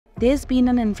There's been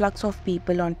an influx of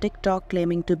people on TikTok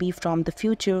claiming to be from the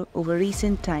future over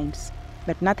recent times,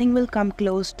 but nothing will come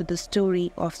close to the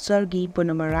story of Sergei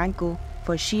Ponomarenko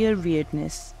for sheer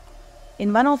weirdness.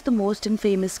 In one of the most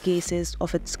infamous cases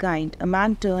of its kind, a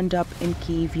man turned up in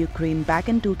Kyiv, Ukraine back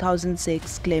in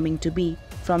 2006 claiming to be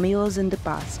from years in the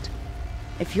past.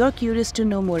 If you're curious to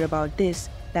know more about this,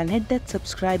 then hit that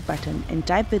subscribe button and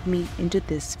dive with me into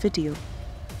this video.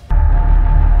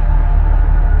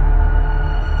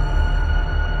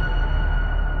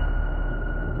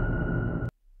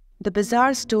 The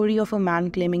bizarre story of a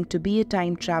man claiming to be a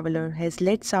time traveler has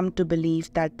led some to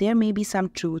believe that there may be some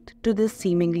truth to this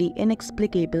seemingly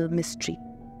inexplicable mystery.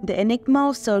 The enigma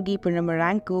of Sergei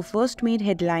Ponomarenko first made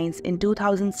headlines in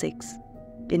 2006.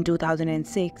 In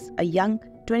 2006, a young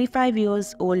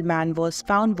 25-year-old man was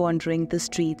found wandering the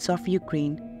streets of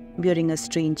Ukraine, wearing a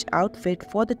strange outfit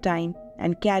for the time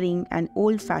and carrying an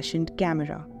old-fashioned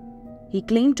camera. He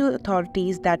claimed to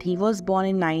authorities that he was born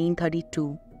in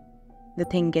 1932. The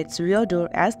thing gets weirder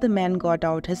as the man got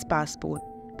out his passport,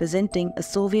 presenting a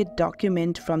Soviet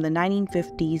document from the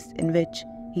 1950s in which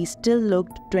he still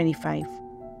looked 25.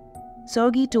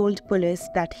 Sergei told police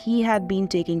that he had been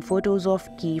taking photos of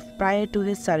Kyiv prior to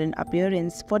his sudden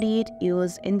appearance 48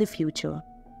 years in the future.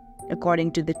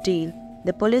 According to the tale,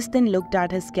 the police then looked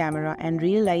at his camera and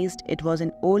realized it was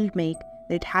an old make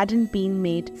that hadn't been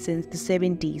made since the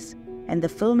 70s, and the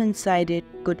film inside it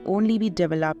could only be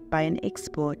developed by an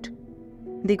expert.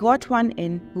 They got one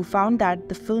in who found that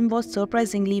the film was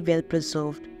surprisingly well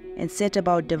preserved and set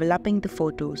about developing the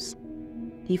photos.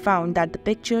 He found that the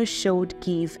pictures showed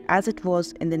Kyiv as it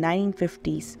was in the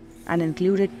 1950s and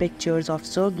included pictures of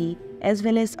Sergei as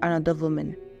well as another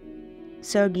woman.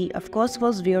 Sergei, of course,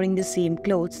 was wearing the same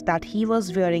clothes that he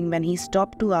was wearing when he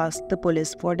stopped to ask the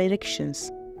police for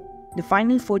directions. The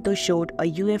final photo showed a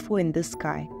UFO in the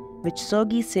sky, which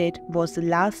Sergei said was the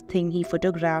last thing he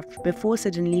photographed before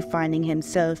suddenly finding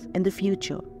himself in the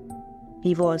future.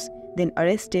 He was then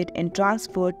arrested and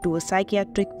transferred to a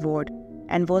psychiatric ward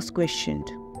and was questioned.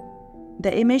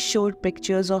 The image showed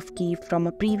pictures of Kyiv from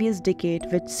a previous decade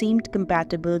which seemed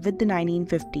compatible with the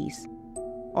 1950s.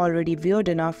 Already weird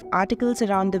enough, articles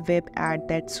around the web add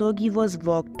that Sergei was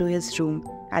walked to his room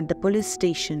at the police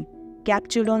station,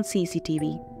 captured on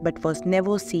CCTV, but was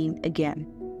never seen again.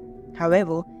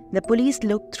 However, the police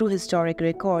looked through historic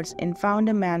records and found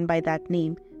a man by that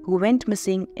name who went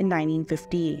missing in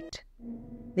 1958.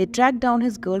 They tracked down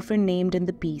his girlfriend named in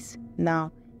the piece,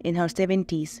 now in her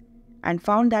 70s, and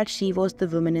found that she was the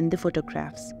woman in the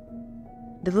photographs.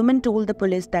 The woman told the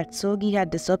police that Sergei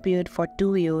had disappeared for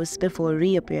 2 years before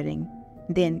reappearing.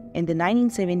 Then, in the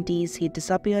 1970s, he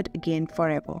disappeared again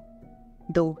forever.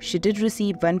 Though she did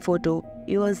receive one photo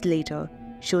years later,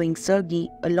 showing Sergei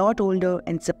a lot older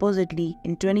and supposedly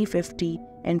in 2050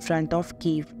 in front of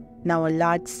Kyiv, now a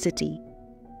large city.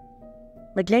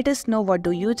 But let us know, what do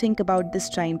you think about this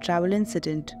time travel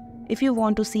incident? If you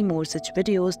want to see more such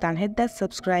videos, then hit that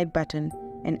subscribe button,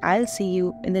 and I'll see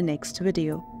you in the next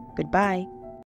video. Goodbye.